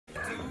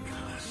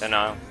Don't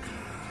know.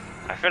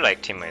 I feel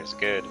like Timo is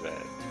good, but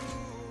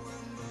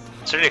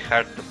it's really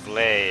hard to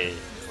play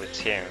with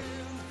him.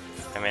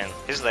 I mean,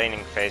 his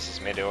laning phase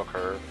is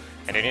mediocre,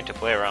 and you need to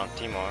play around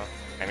Timo.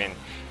 I mean,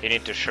 you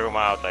need to show him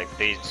out like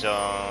this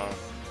zone,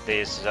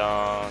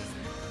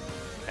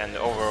 and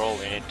overall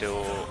you need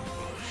to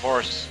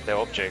force the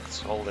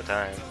objects all the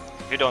time.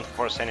 If you don't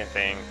force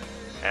anything,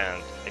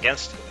 and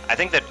against, I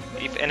think that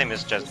if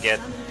enemies just get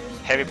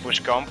heavy push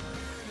comp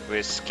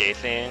with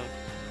Caitlyn,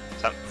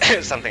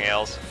 something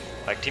else,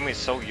 like Timo is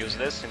so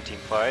useless in team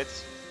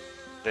fights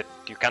that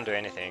you can't do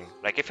anything.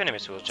 Like if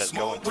enemies will just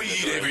go into the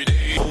turret,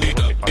 it will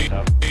be fucked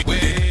up.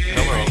 And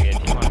overall, yeah,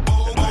 Timo.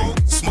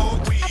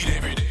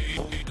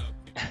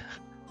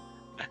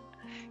 Yeah,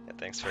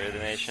 thanks for your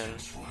donation.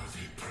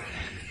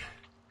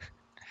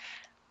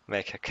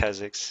 Make a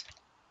Kha'Zix.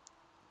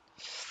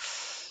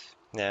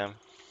 Yeah.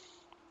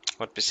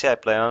 What PC I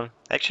play on?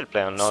 I actually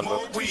play on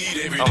notebook.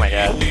 Oh my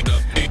god.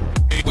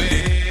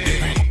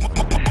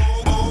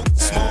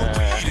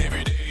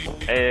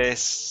 Hey,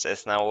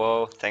 says now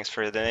whoa, thanks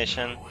for your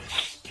donation.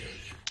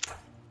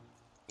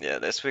 Yeah,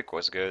 this week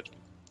was good.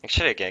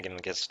 Actually, a game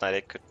against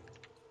Nidalee could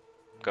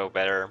go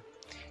better.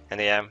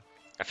 And yeah,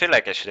 I feel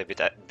like I should have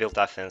built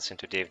Athens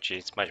into DFG.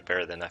 It's much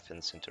better than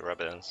Athens into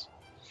Rabadons.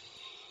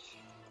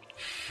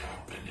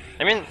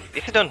 I mean,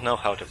 if you don't know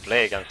how to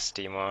play against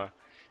Timo,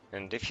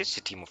 and if you see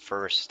Timo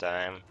first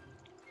time,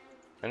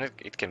 then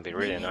it can be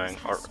really annoying.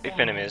 Or if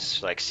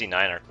enemies like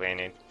C9 are playing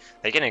it,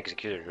 they can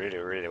execute it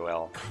really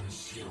well.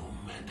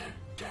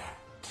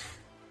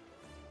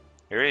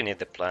 You really need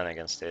the plan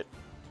against it.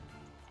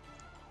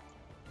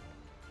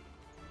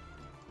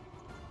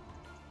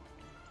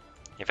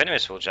 If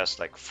enemies will just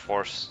like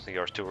force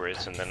your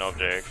turrets and then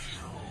object,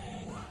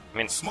 I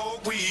mean,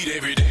 Smoke weed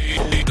every day.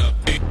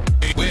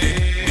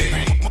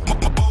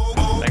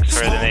 thanks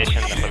for the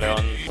donation,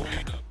 Napoleon.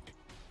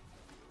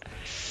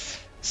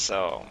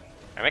 So,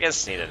 I'm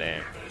against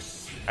Nidalee.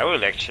 I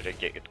will actually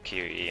get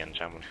QE and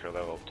jump on her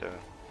level too.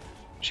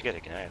 She get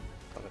ignite.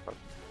 What the fuck?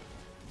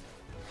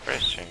 Very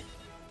strange.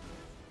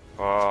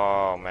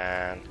 Oh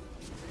man.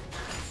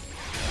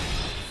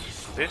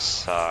 This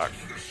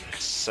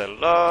sucks a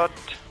lot.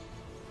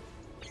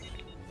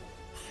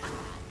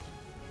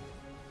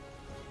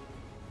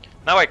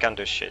 Now I can't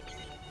do shit.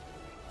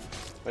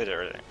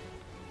 Literally.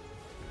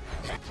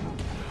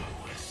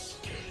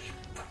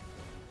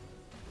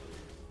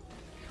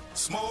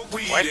 Smoke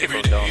weed Why people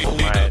every day.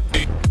 don't mind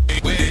their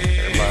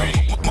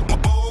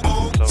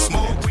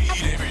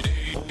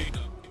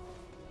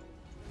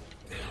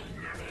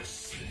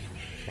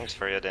Thanks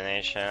for your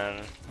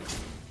donation.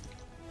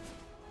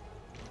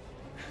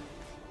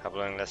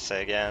 Habling, let's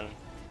say again.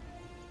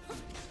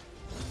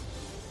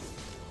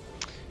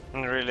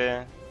 And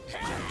really,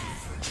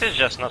 this is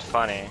just not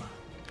funny.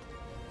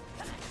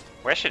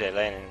 Where should I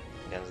lane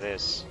against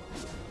this?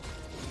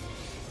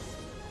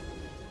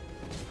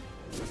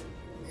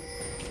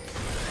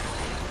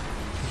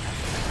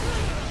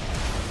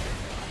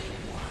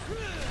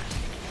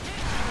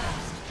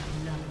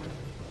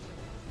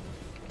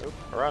 Oop,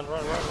 run.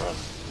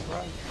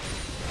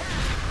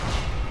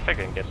 If I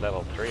can get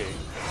level 3.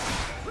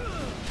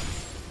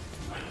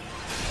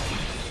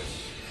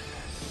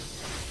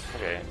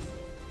 Okay,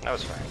 that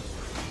was fine.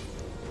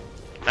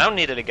 Now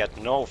Nidalee got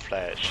no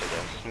flash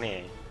against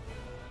me.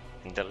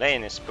 And the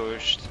lane is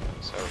pushed,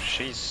 so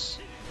she's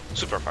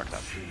super fucked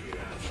up.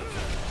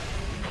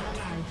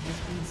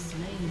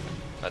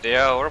 But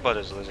yeah, our bot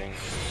is losing.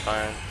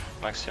 Fine.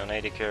 Maxi on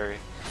 80 carry.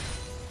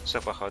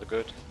 Super hot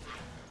good.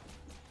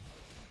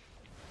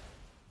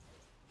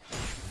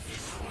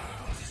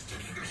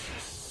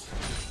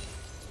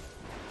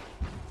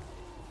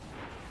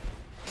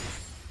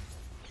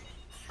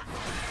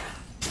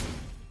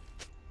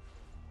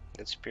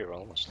 That spear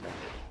almost landed.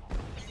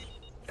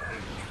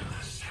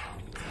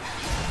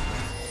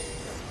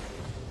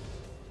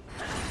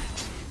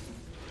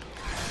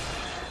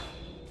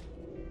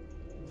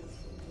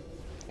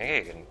 I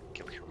think I can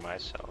kill her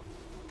myself.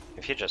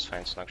 If he just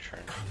finds Nocturne.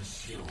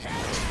 Oops.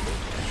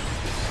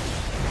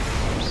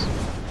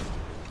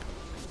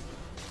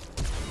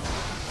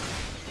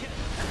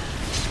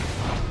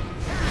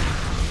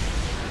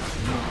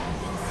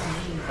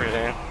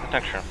 Really?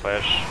 Nocturne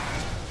flash.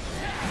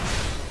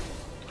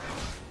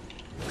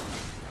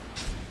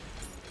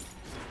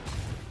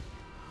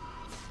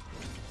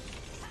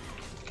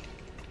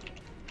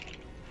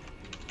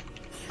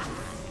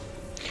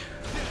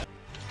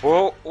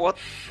 Whoa, what?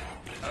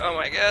 Oh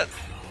my god.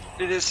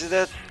 Did you see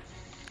that?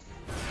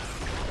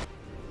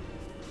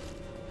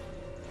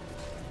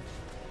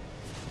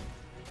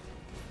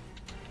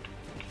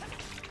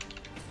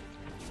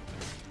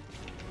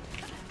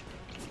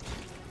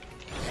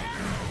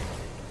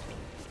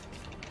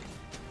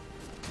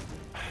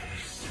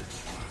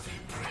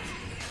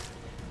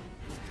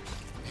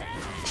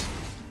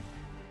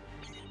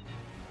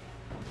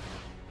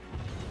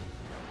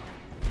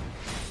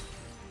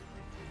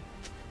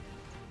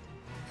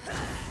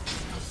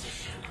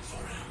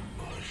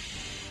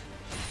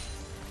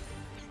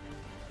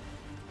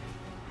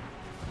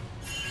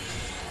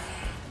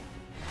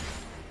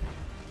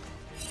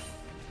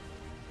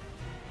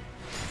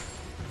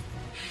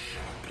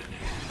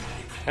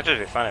 That would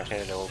be fun if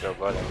Nidalee will go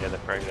bot and get the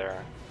frag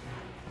there.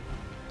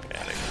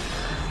 Yeah, An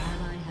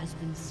ally has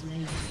been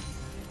slain.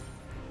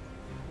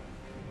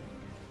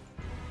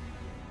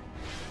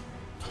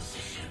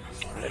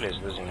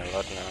 Nidalee's losing a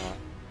lot now.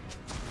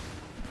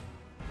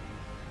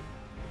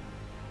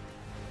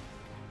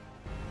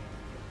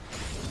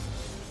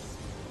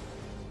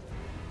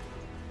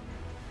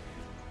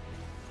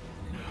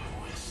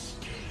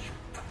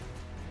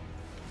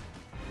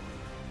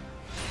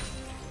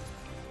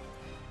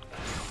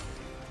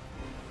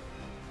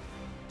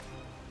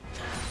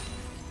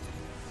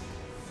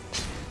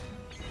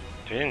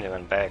 She didn't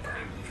even back.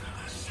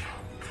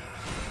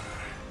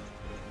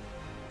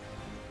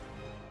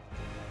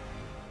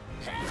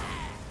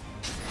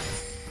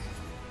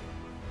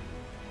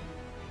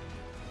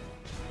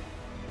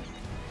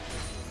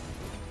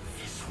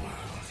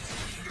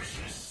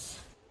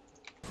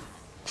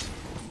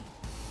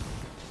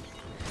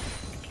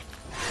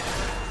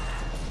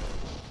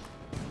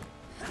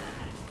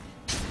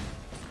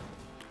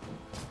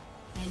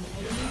 An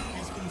enemy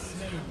has been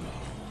slain.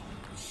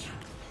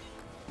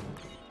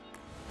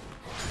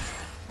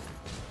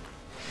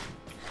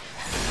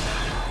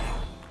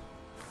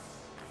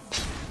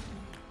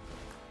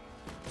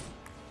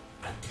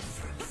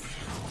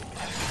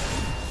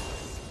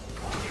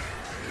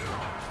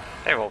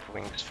 Hey, Wolf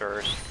Wings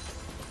first.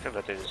 I feel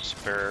that it is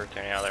superior to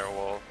any other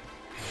wolf.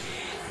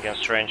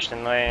 Against ranged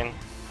in lane.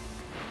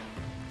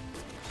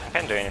 I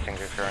can't do anything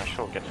with her and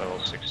she'll get level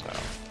 6 now.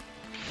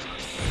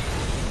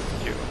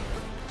 Phew.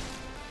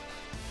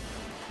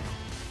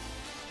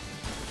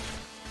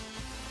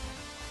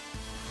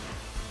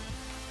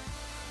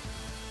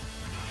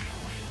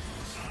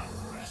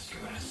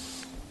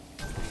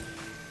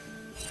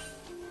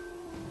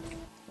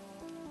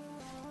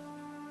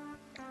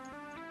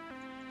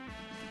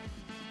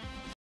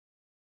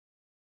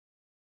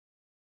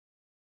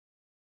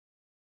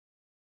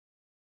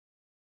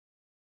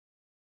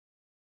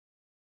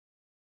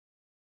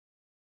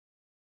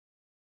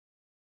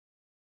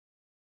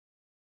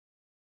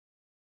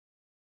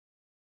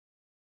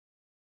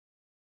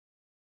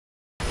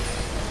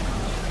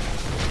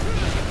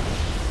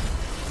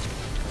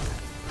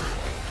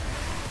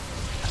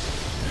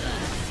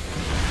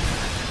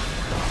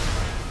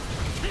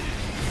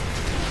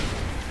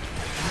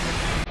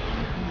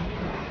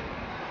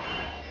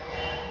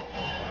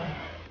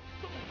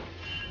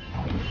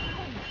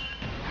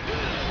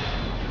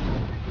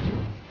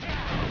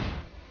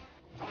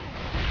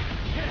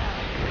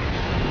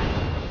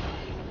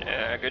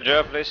 Good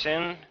job,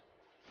 listen.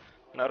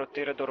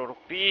 Narutira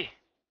Dororupi.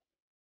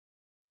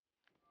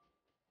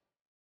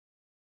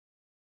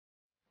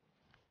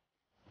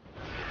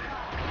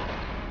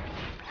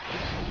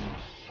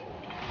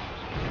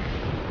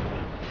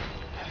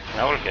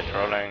 Now we'll get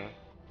rolling.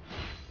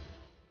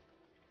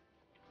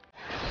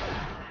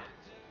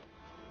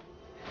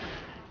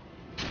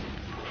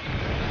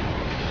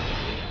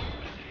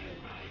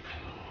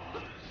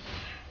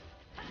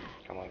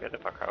 Come on, get the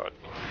fuck out.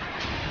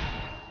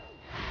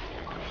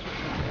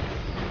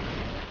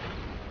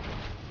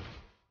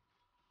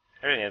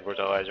 I really need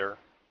Brutalizer.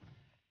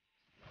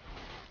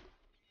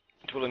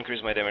 It will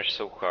increase my damage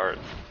so hard.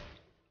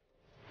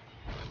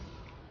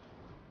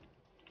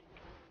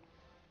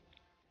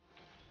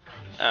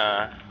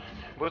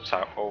 Boots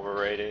are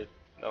overrated.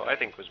 No, I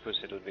think with boots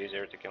it would be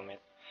easier to kill me.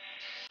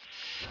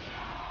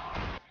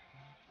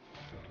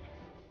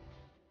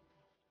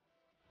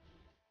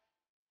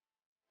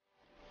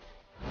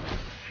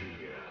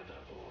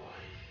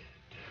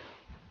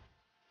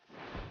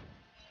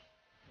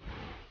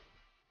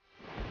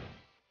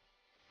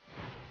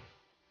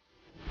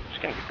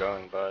 Just can be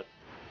going, but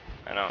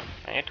I know,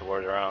 I need to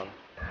ward around.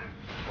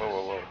 Whoa,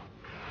 whoa, whoa.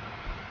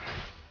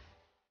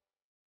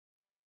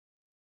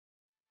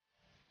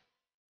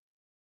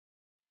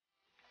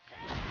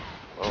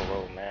 Whoa,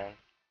 whoa, man.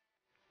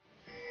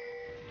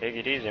 Take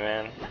it easy,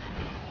 man.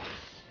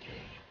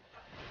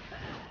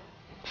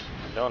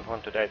 Don't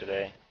want to die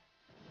today.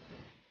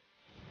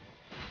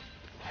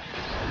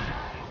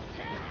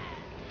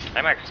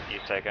 I'm actually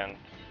second.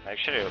 I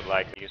actually would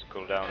like to use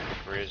cooldown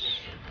for his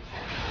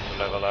to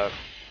level up.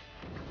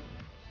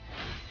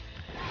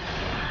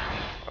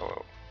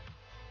 Oh.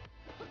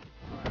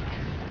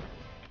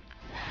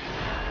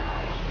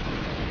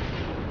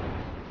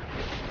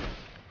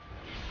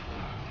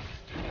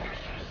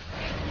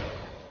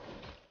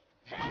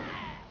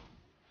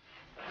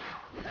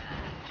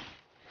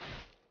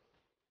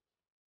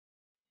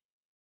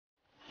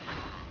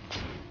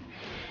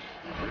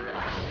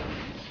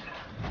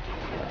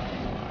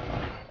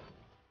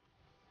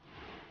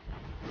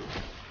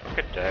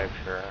 Good dive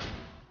here.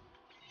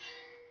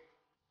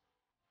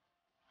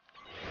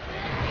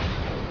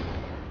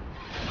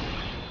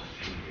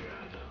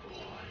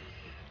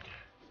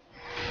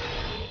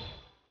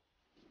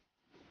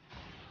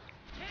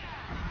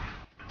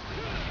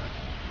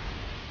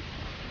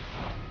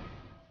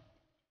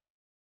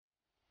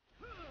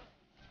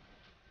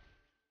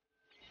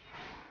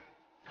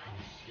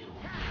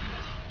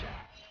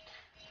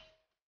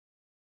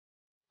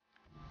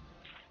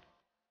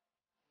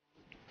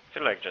 I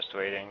feel like just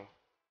waiting.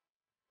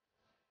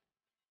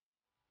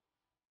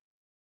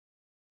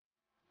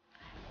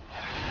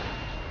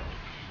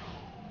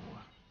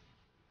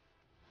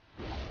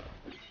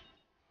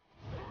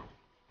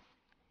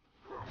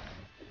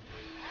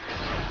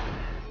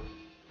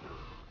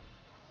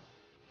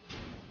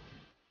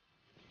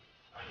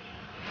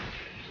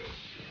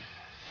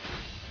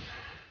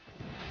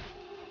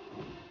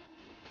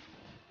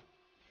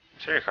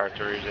 It's very hard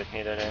to read that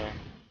Nidalee.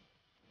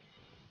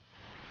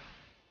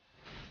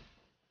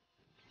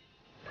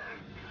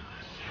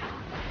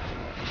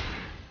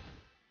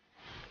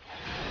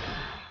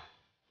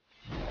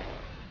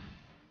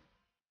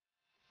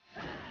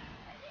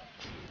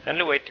 The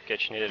only way to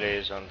catch Nidalee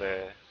is on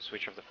the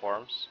switch of the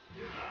forms.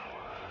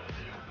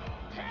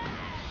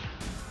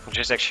 Which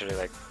is actually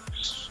like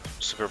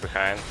super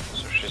behind,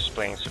 so she's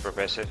playing super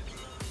passive.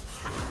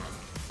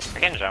 I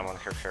can jump on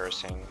her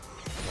harassing,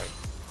 like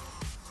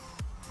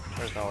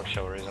there's no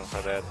actual reason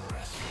for that.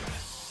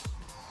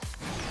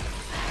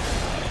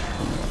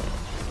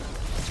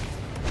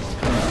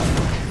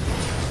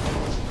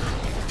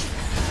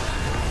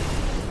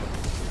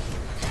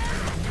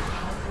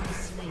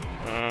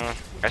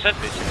 I said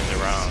this in the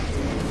round.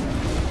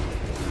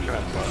 She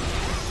went well.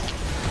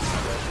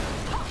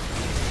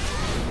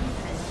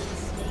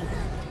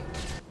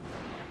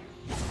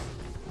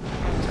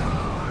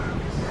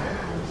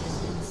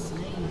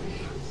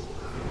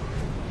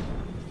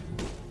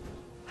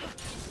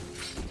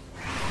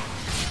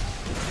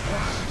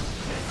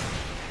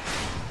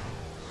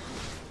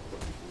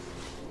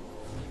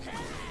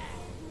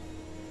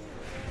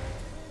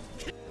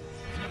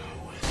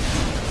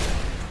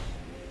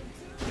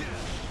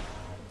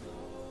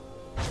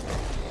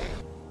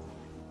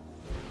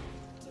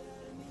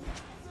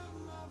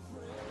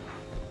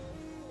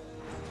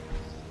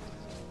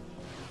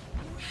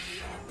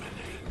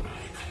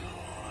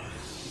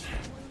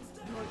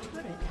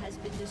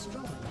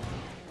 Destroyed.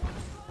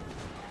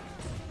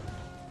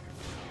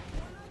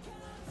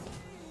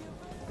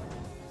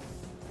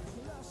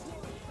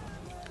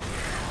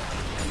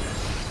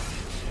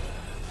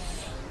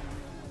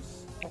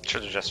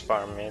 Should have just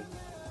farmed mid.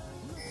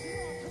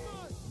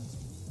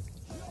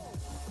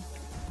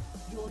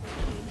 Your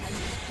team has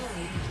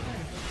destroyed the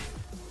turret.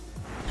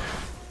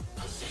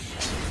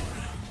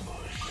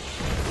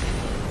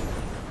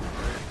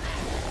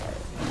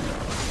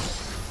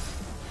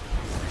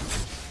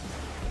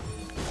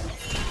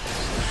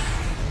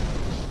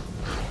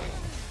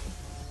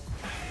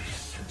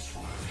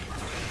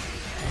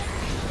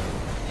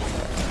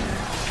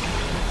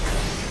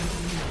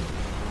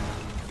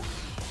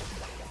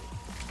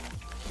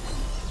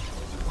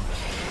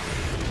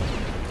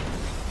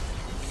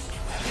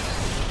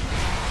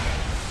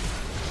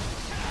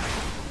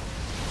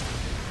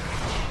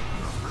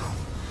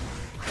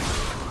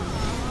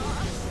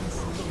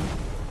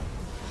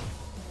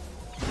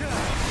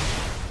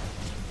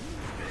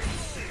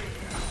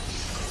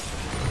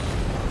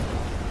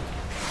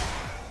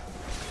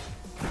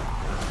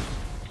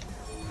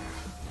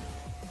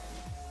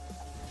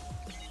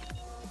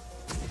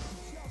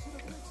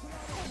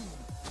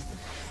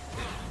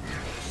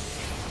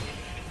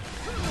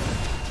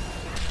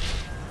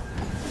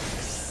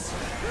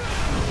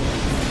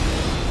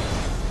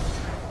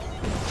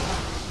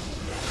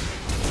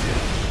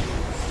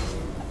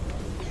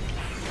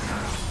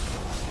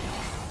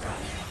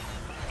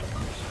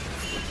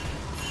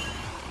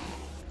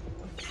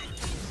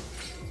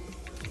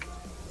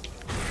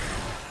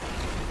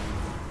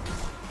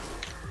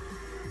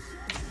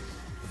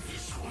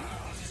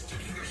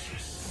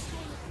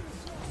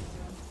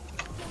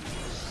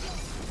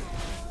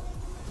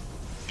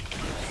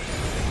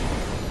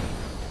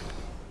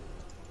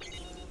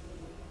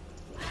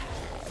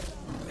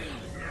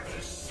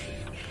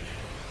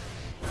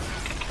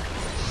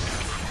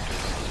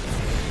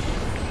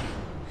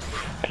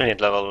 I need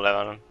level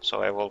 11,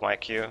 so I will my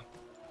Q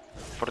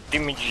for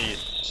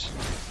damages.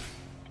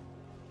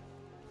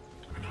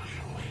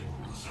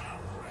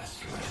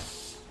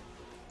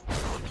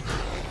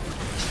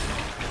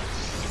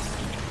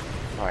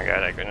 Oh my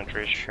god, I couldn't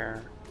reach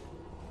her.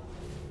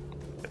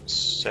 That's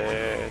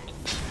sad.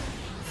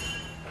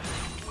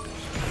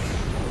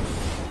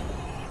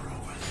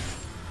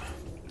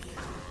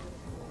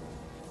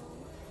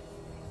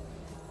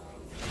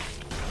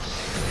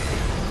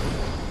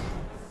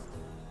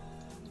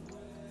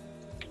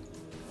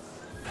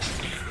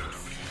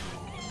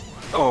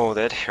 Oh,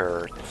 that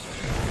hurt.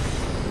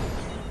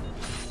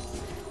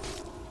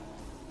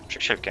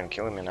 Trickshot can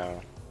kill me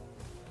now.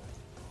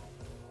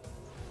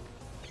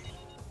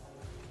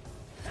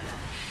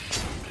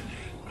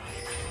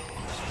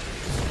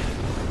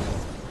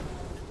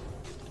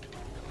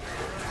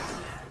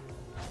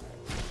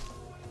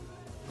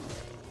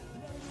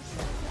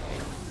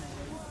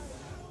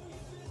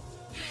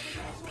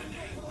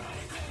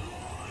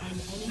 An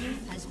enemy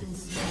has been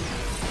slain.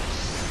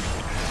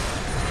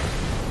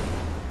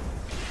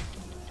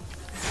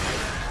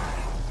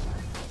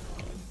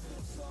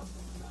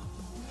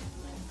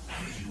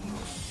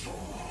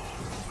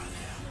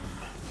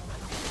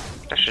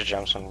 I should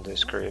jump some of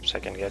these creeps I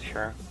can get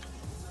here.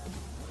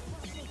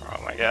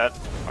 Oh my god,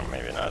 or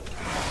maybe not. An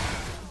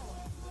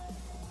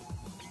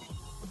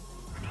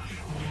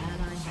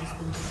ally has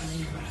been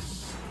slain.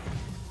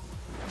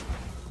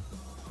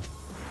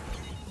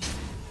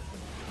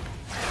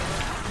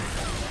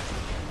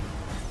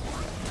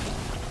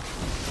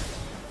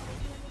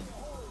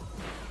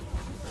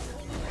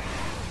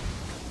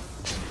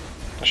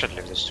 I should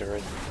leave this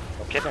turret.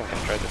 Okay, then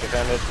can try to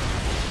defend it.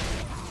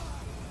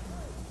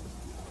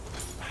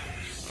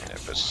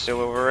 It's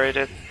still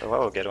overrated.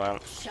 Well, I'll get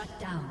one. Shut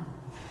down.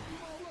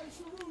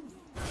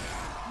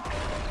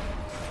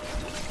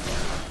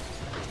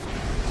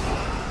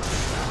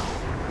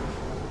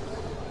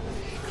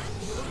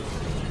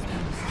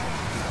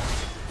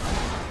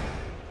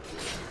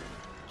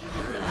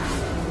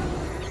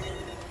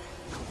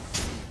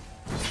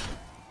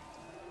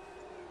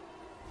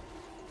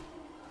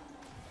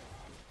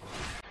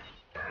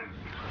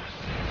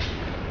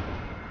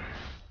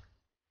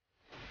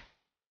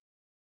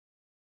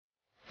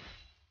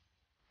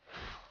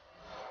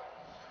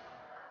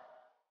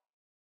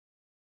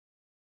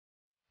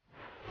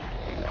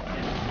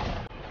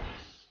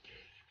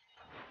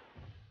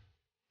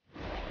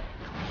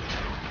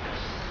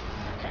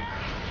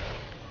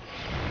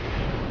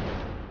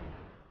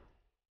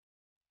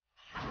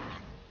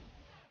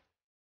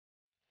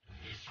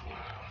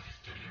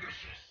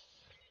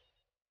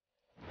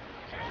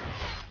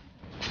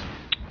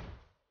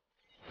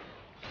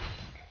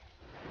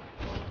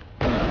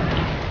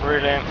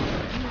 Really?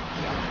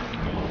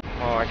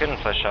 Oh, I couldn't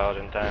flash out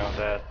in time with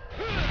that.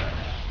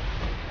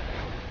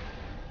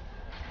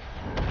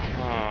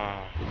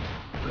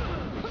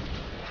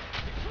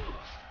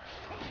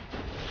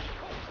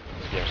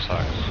 This game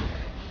sucks.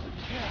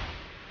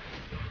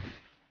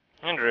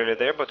 And really,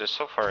 their bot is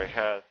so far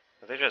ahead.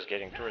 They're just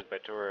getting turret by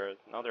turret.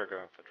 Now they're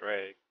going for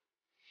Drake.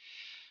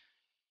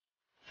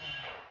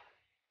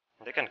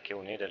 They can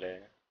kill Nidalee.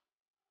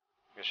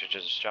 We should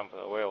just jump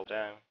away all the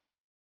time.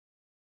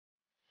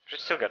 We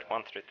still got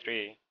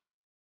 1-3-3.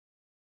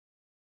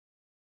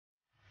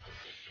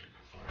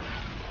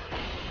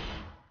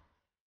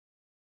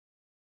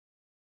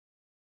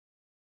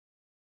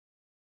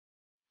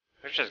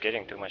 We're just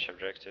getting too much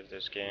objective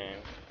this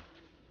game.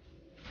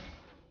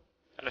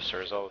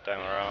 Alistair all the time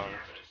around.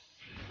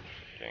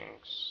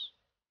 Jinx.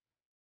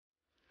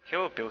 He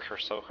will build her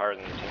so hard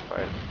in the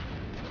teamfight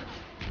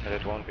that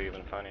it won't be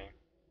even funny.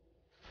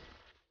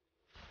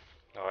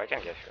 Oh, I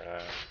can get her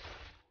now.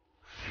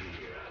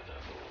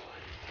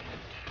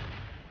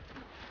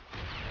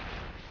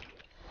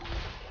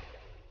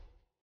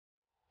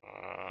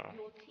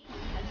 Your team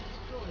has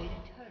destroyed a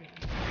turret.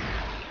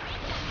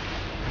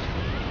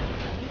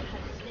 You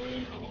have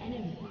slain an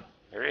enemy.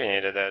 I really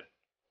needed that.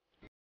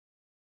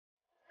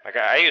 Like,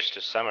 I used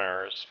to summon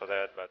her for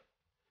that, but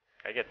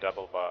I get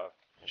double buff,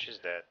 and she's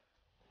dead.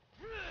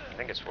 I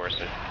think it's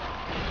worth it.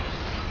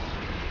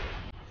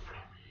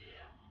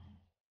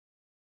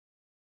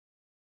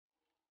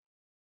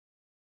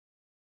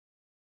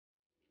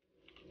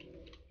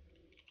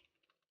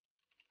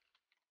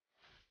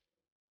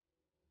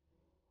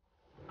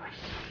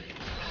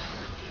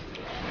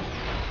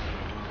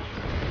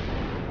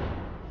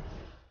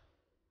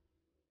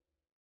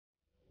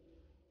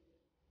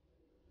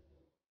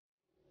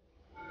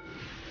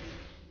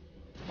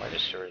 Why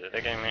destroyed it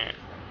again, man?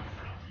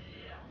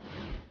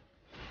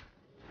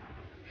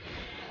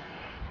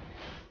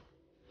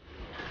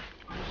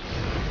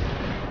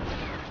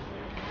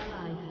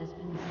 Ally has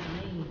been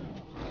slain.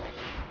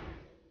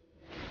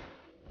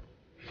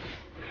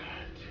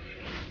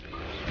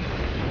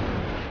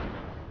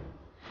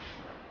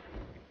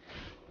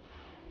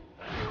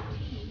 Your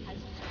team has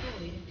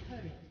destroyed a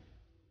turret.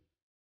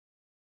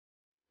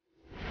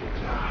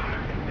 An ally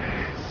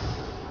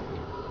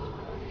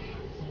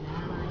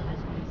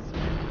has been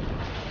slain.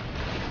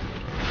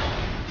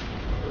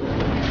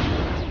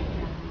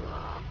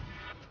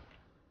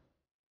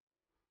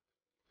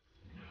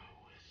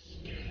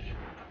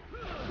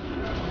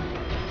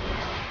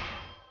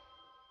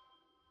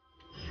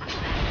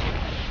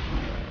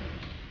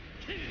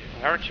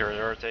 Archers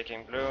are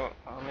taking blue.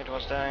 Oh, mid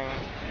was dying. I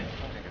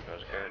don't think it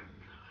was good.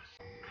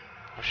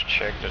 We should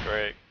check the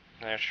Drake.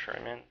 Yeah, sure,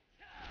 I mean.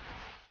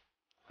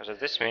 Because at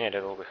this minute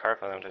it will be hard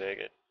for them to take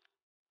it.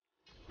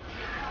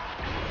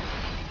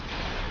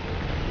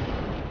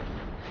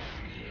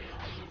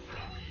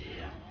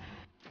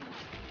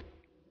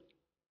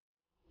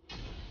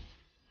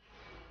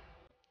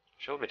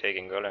 She'll be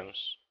taking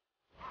golems.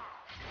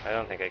 I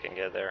don't think I can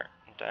get there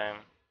in time.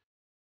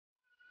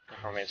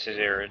 For me it's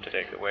easier to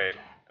take the wave.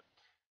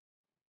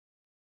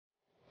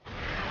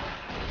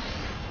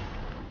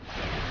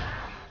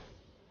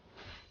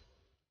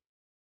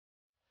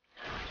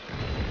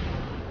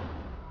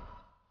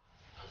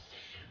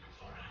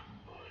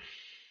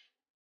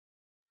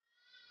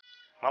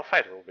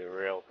 Malphite will be a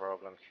real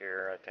problem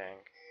here, I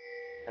think.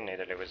 I need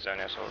to live with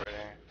Zonius already.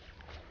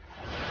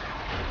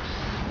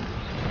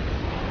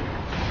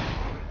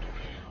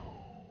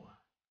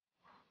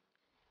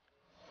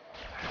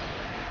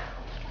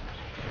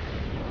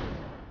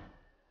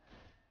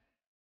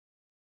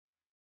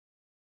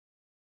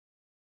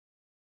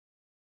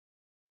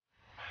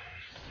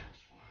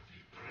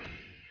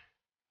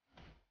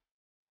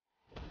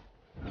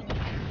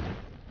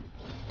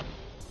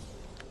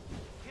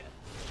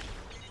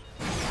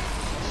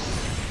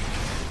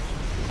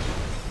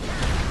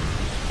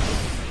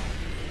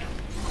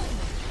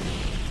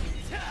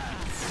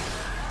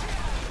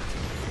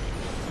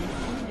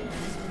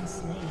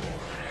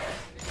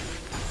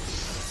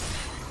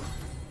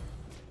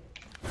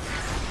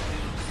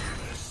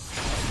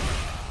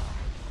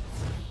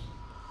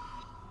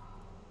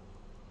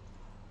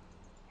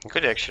 You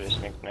could actually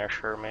sneak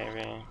Nurture maybe.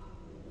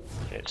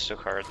 Yeah, it's too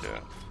hard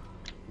to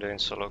do in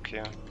solo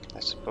queue, I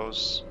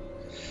suppose.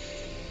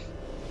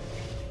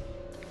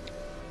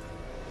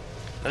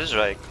 This is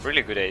like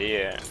really good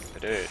idea to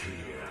do it,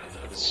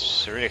 but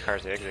it's really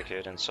hard to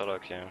execute in solo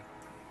queue.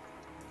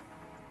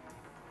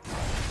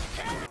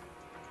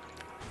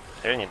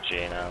 They need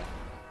G now.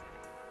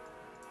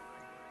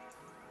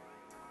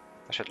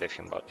 I should leave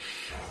him, but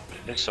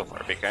he's so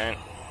far behind.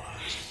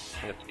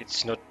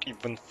 It's not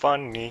even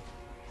funny.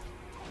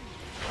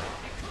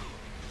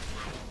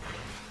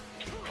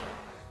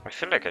 I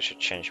feel like I should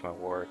change my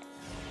ward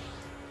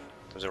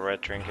to the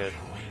red trinket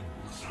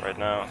right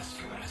now.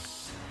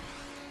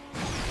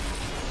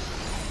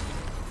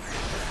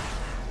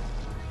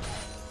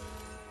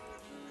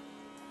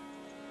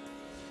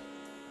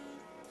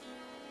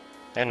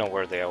 I know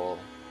where they are all.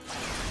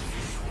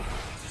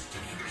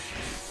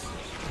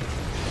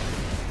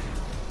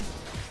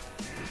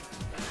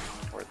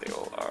 Where they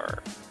all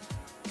are.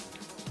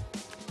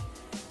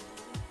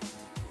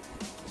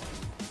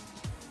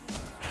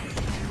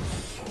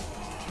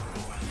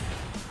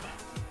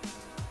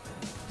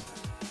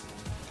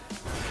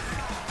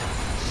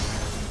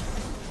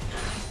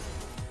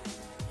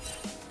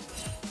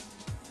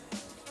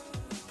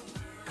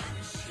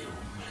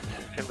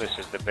 I feel this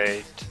is the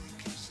bait.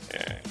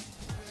 Yeah.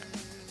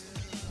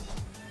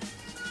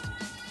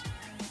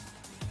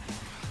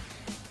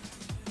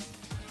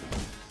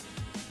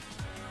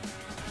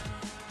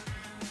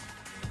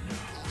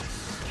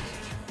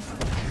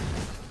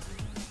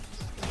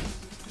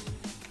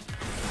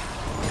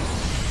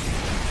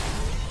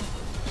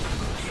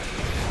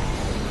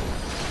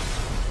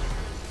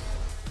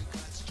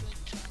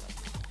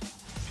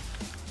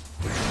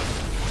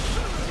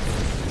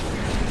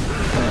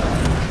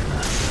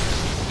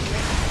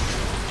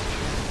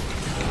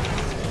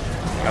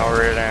 No,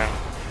 really. I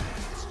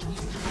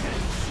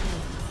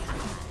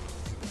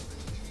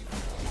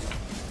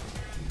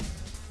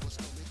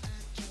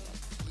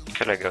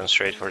feel like going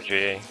straight for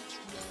GA.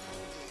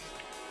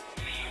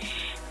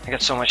 I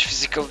got so much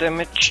physical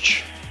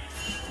damage.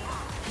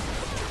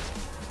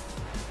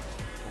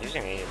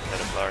 Using me instead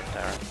of Lord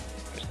there.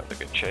 It's not a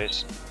good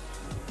chase.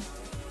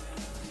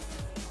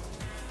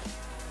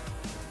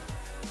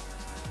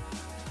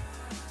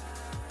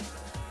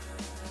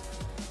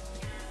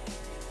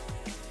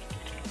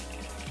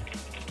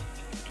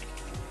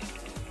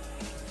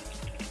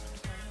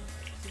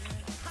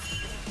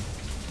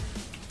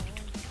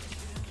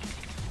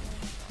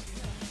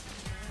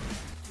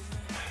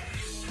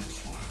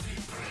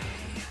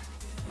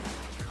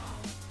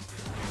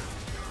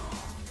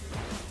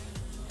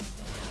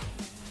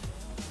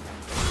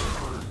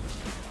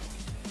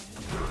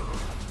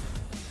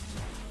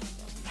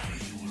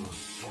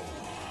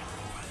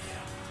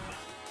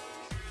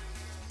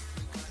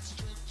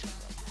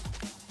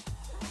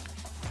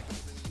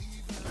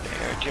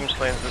 Team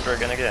slays the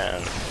dragon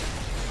again.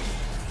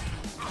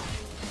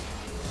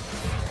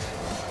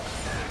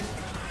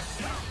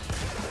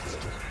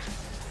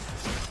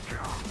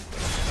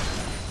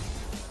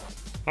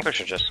 I think we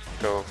should just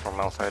go for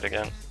Malphite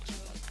again.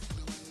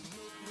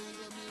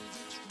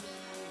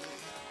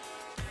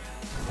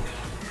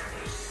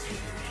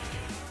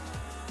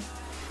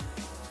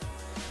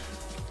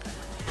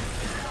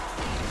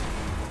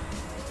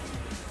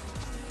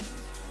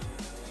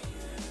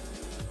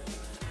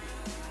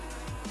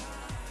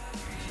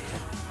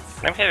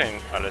 I'm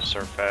having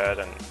Alistair fed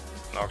and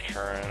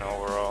Nocturne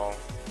overall.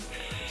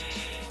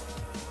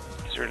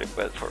 It's really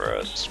bad for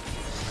us.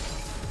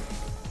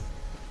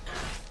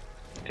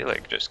 I feel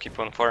like just keep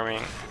on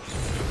farming.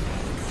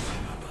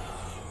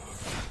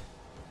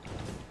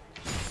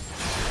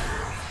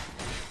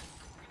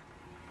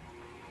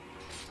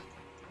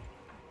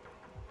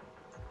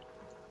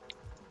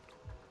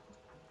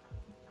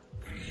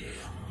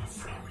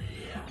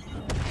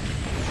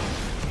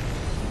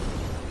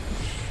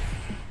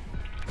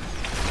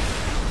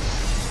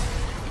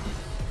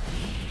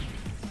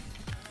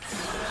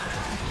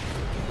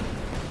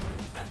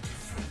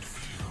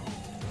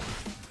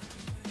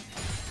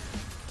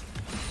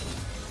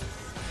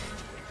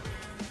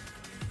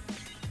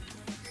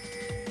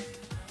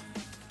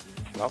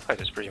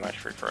 Malphite is pretty much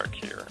free for a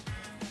here.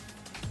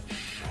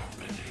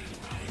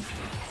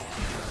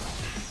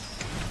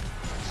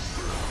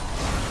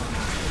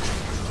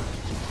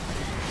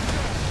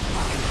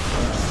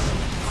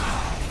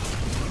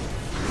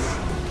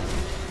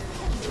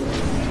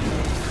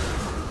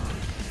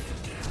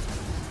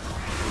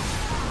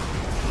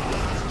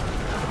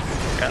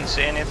 Can't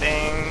see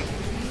anything.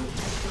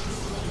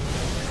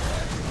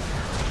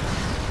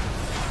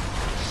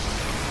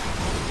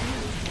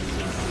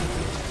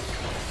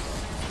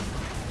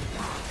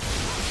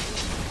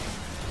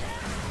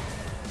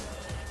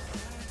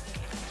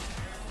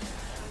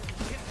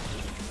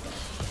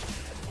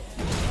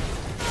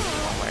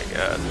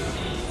 God.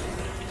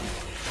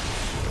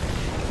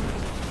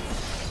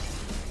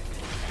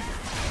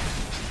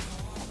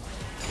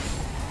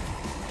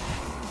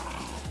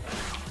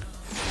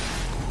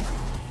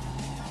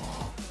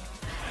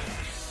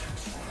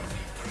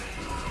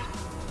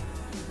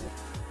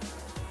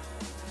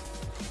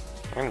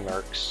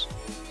 Mercs.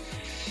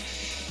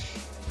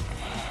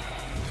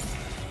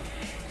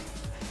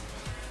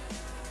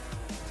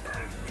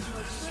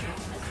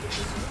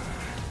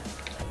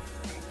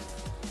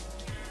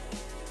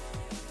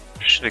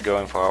 Should be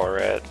going for our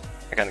red.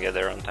 I can't get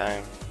there on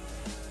time.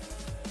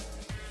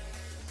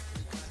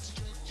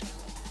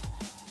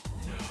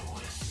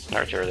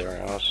 Archer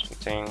there or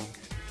something.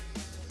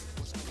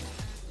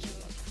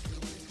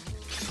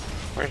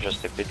 We're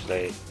just a bit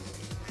late.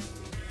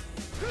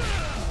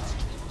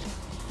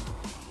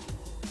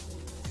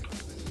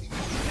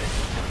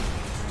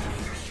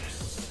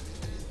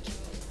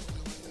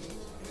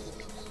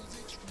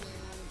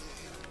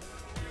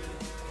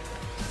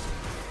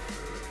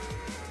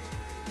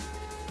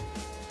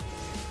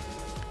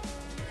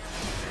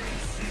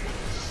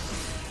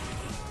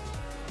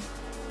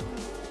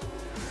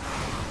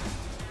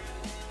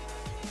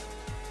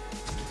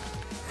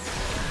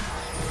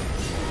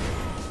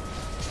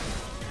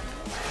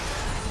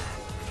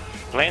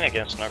 Playing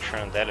against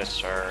Nocturne and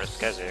Nidalee or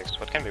Kha'Zix,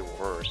 what can be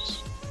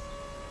worse?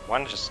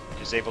 One just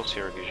disables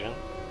your vision,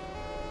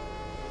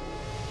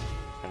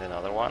 and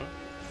another one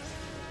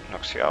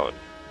knocks you out,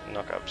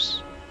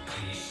 knockups.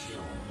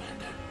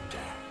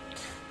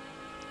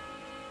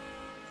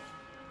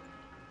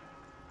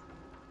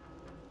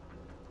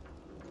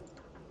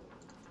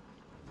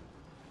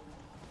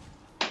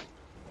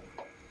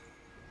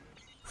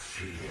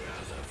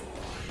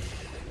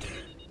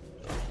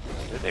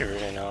 Do they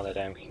really know that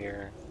I'm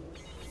here?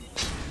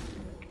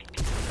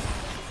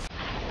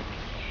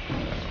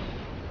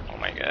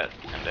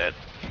 I'm dead.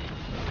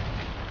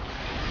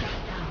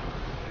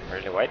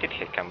 Really, why did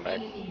he come back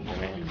to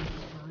me?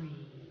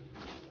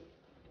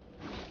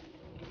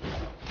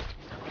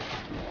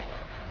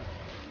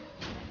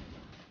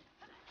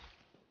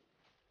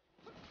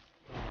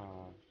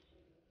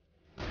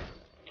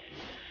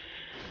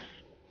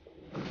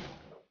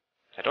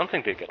 I don't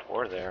think they get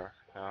war there.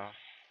 No.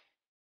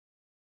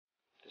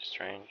 It's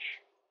strange.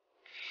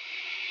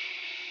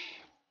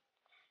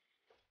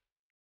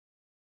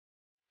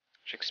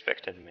 She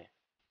expected me.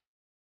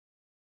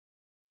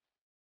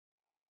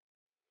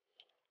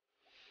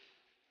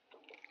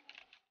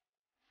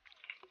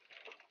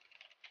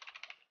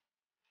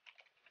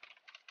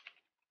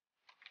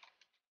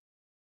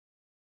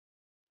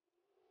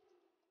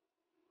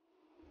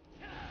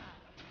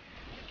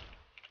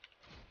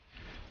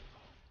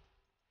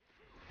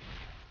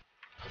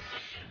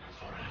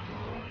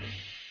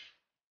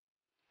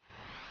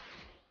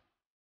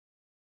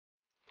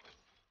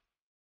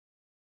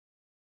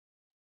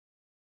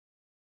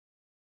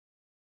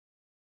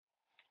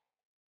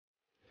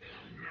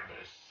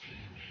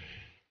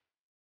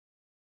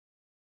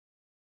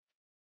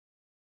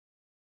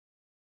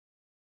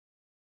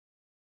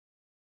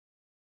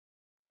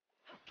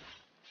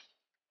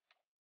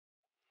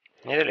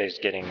 Nidalee is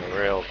getting a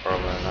real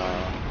problem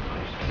now.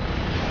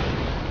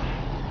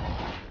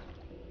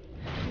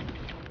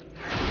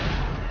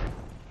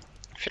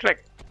 I feel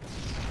like...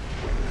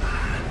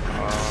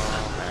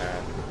 Oh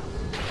man.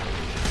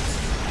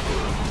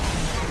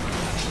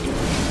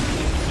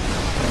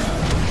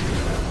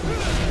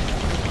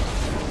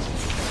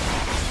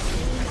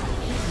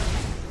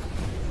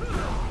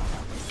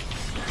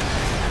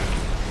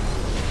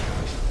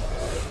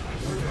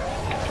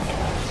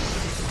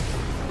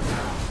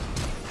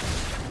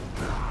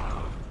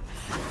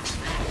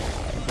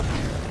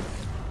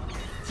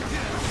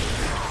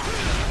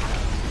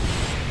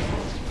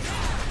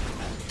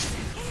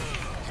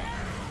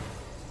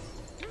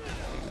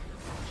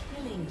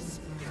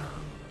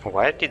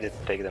 Why did it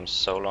take them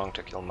so long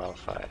to kill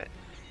Malphite?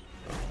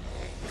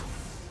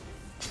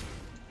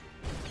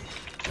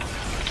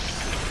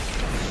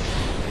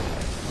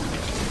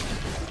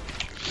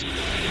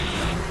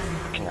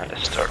 Cannot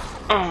start.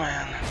 Oh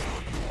man.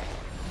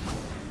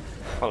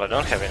 Well, I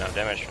don't have enough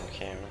damage from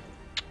him.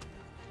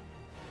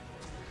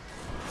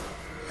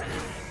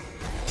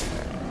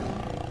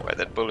 Why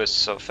that bull is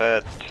so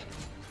fat?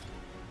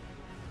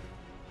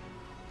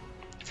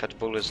 Fat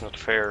bull is not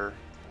fair.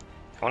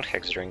 I want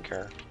Hex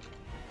Drinker.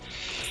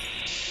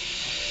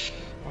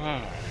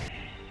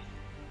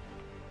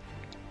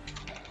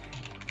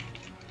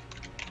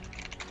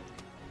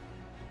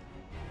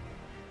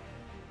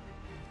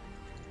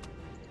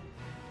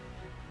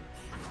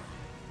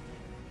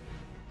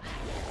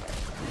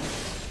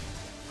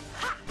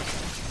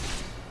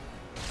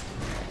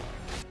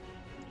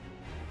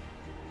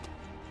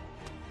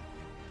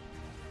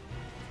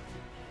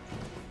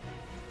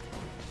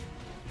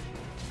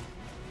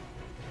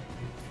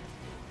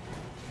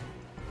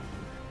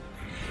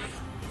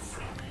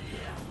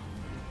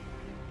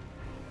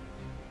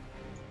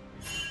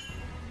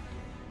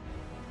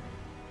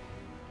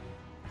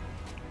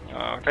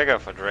 If I go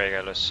for Drake,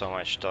 I lose so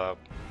much top.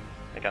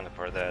 I can't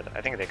afford that.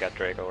 I think they got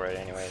Drake already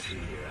anyways.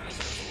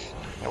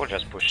 I will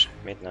just push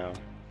mid now.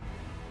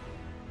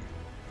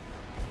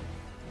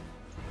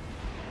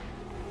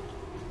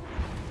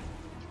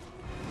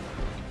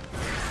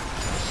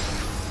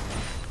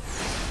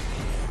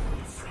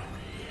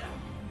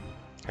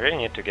 I really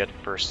need to get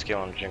first skill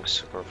on Jinx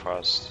super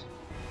fast,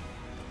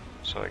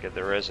 So I get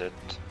the reset.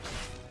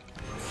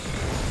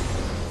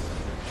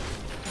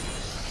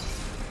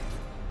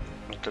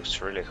 It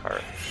looks really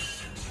hard.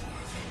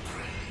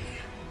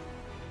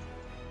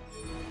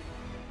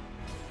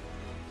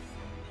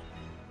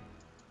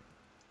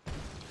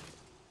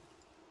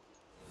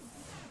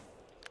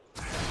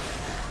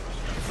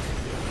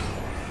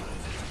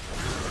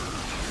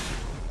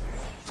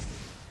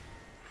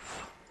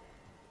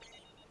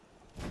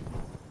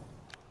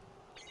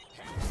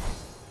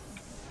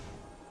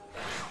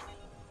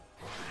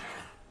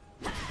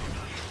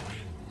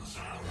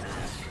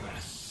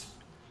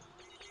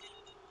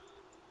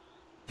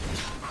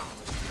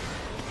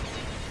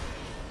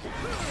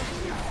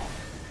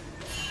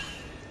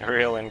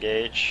 Real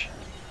engage.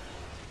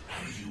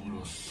 I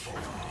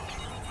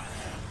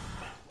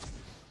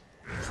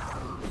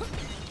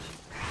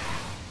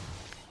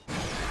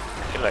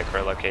feel like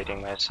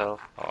relocating myself.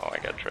 Oh, I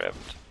got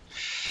trapped.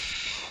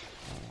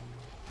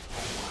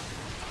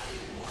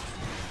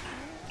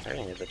 I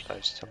really need the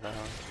place to down.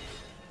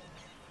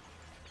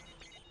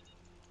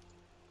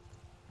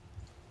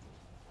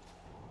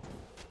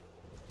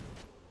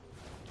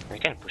 We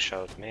can push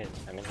out mid.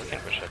 I mean, we can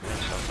push out mid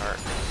so hard.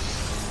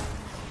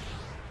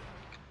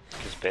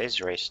 It's base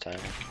race time.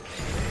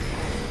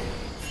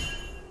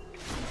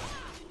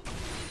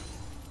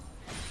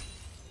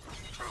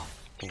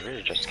 You can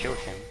really just kill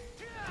him.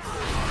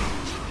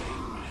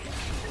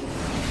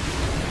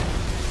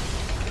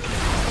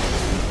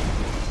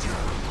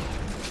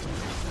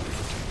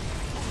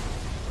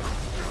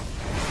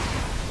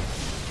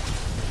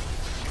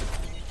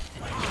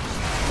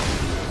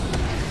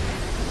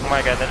 Oh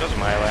my god, that was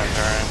my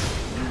lantern.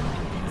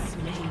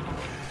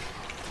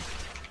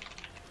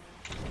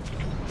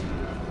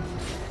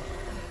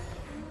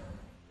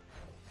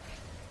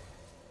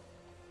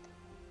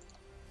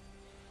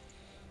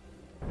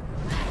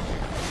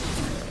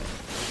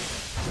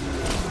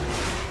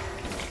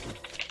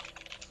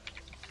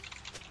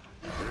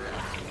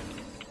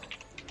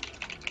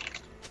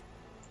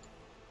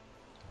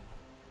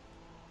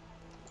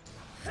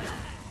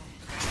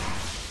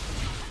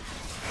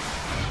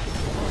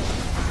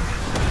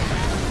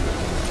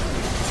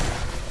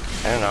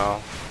 I don't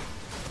know.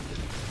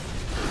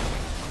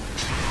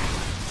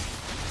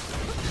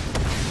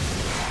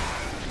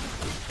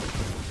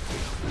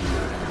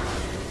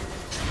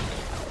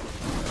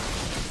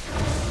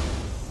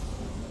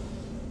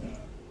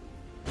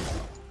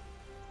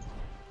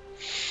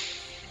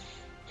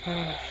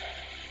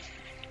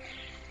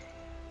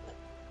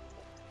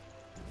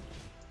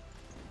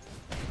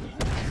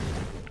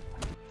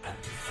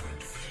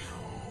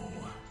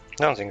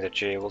 I don't think that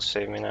G will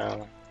save me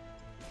now.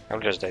 I'll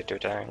just die 2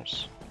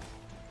 times.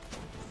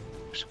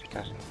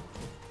 Nothing.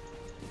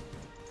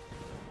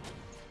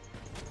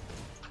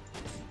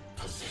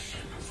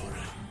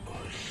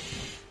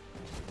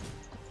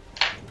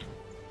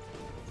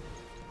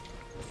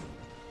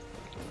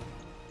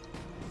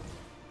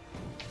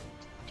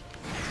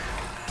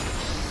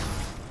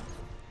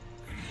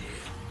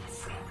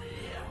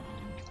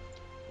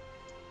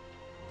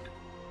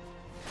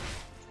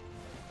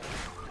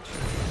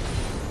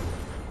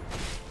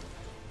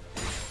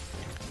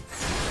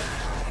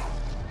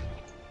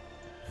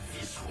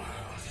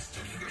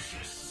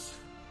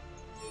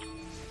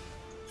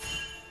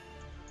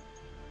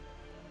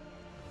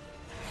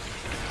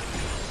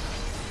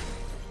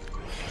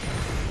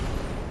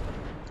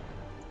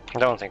 I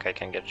don't think I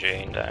can get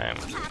J in time.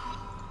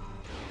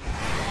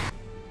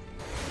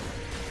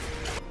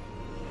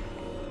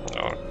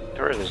 Oh,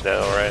 turret is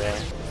dead already.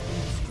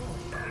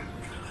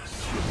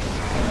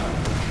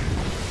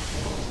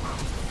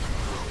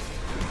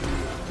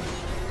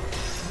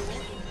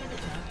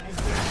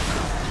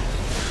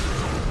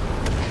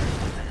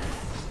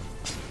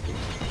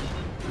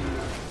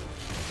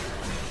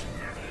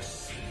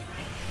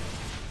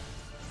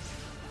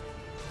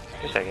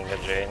 Guess I can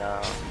get J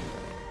now.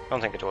 Don't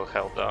think it will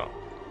help though.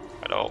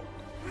 At all.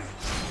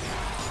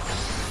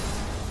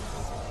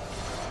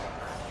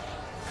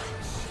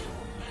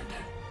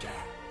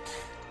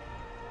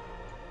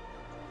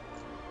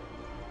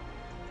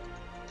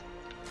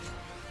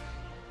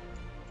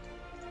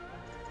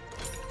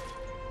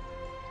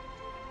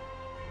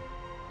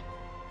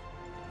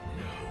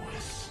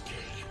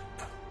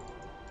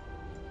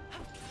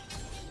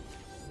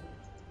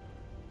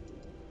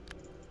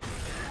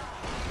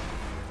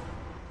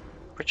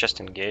 We just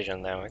engage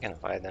on them, we can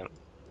fight them.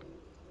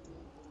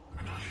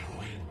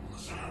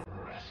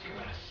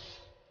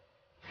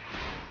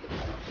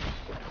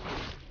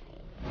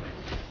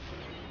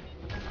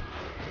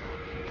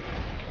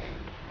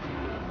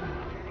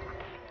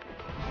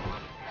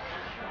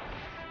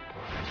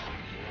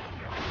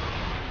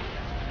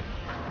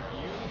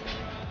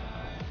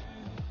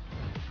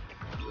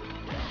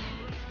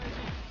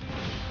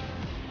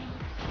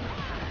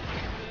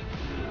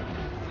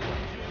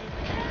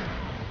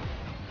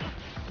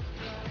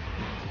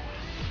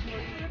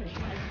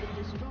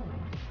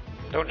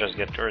 Don't just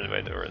get turret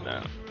by turret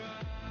then.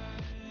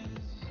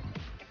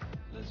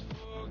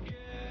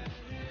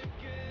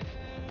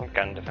 We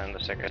can defend the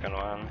second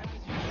one.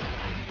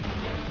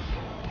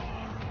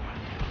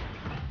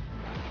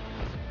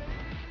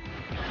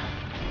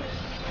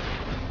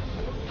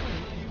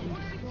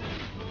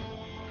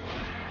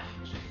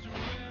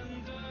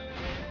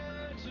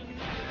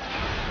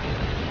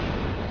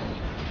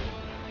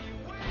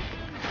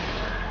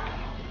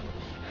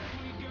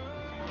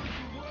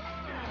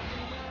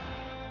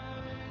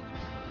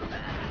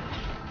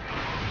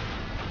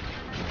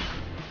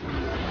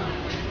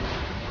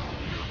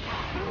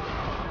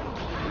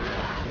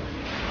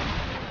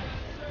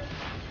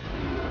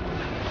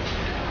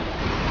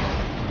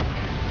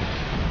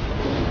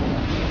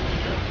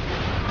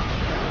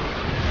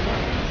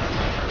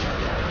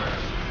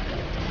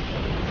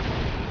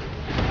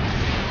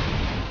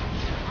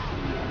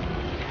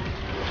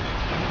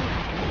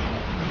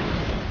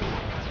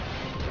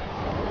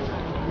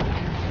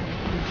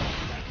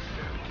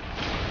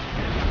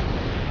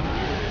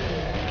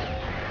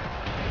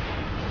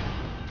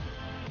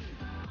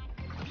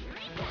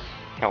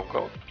 Oh,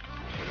 go.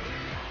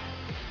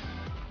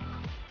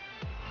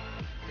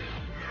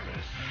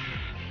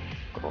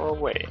 Go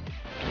away.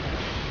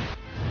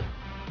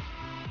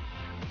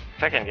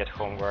 If I can get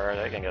home guard,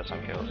 I can get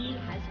some kills.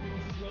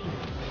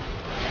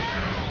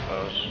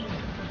 Close.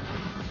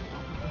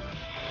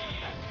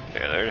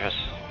 Yeah, there it is.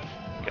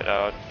 Get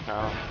out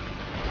now.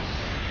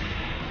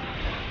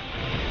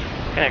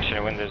 Can actually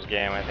win this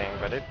game, I think,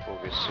 but it will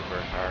be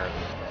super hard.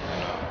 You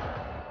know.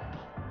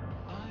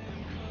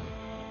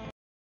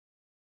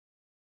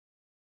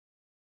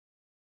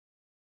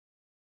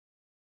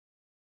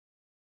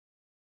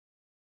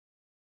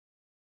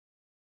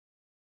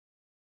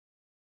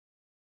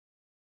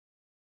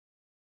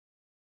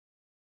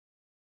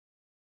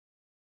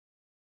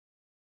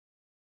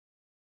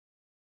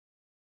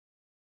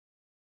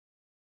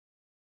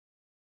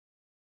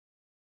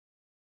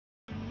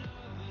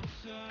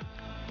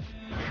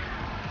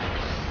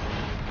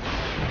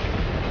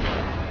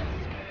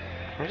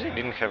 If we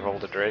didn't have all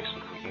the drakes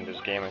in this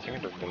game, I think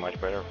it would be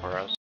much better for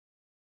us.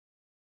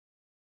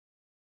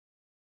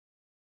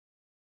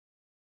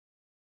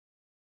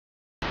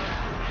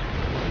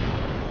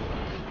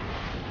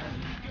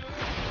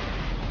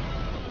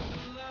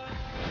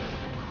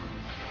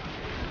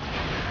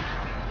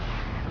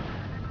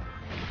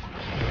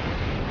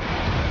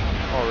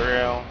 Oh,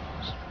 real.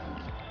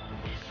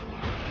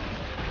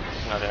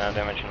 Not enough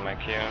damage in my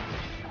Q.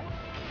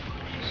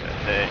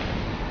 Set day.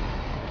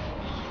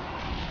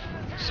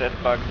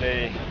 Set bug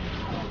day.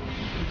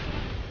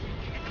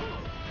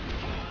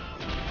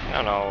 I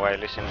don't know why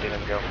Listen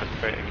didn't go for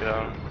the break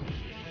though.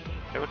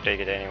 They would take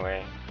it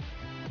anyway.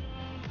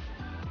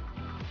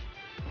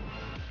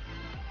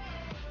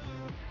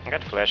 I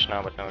got flash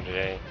now, but no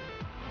delay.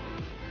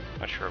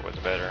 Not sure what's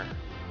better.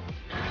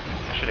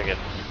 I should have get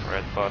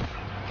red bot.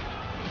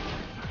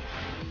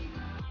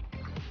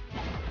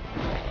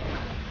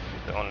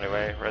 The only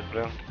way, red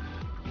blue.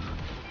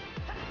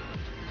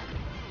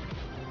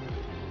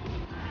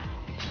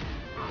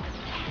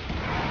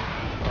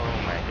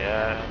 Oh my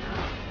god.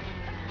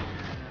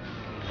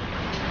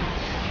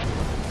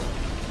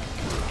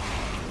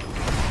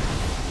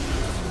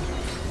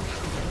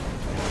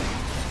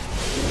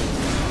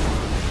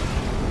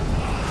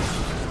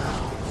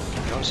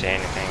 Don't say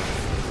anything.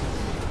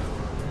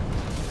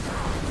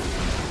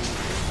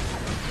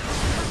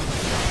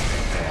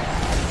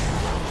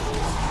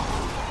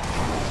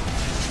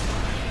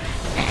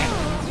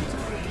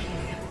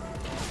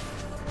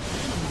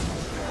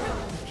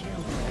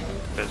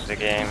 That's the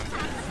game.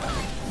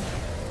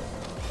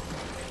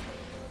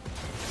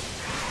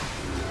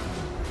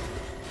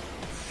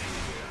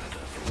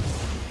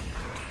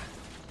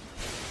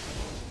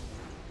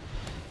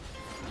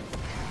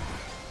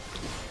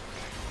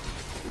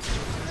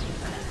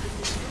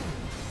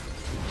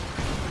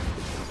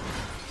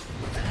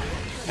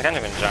 I can't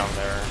even jump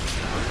there.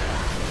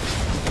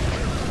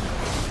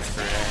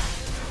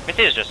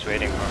 Mithy is just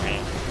waiting for me.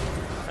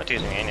 Not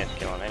using any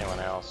skill on anyone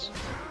else.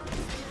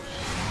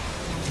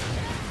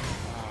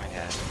 Oh my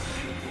god.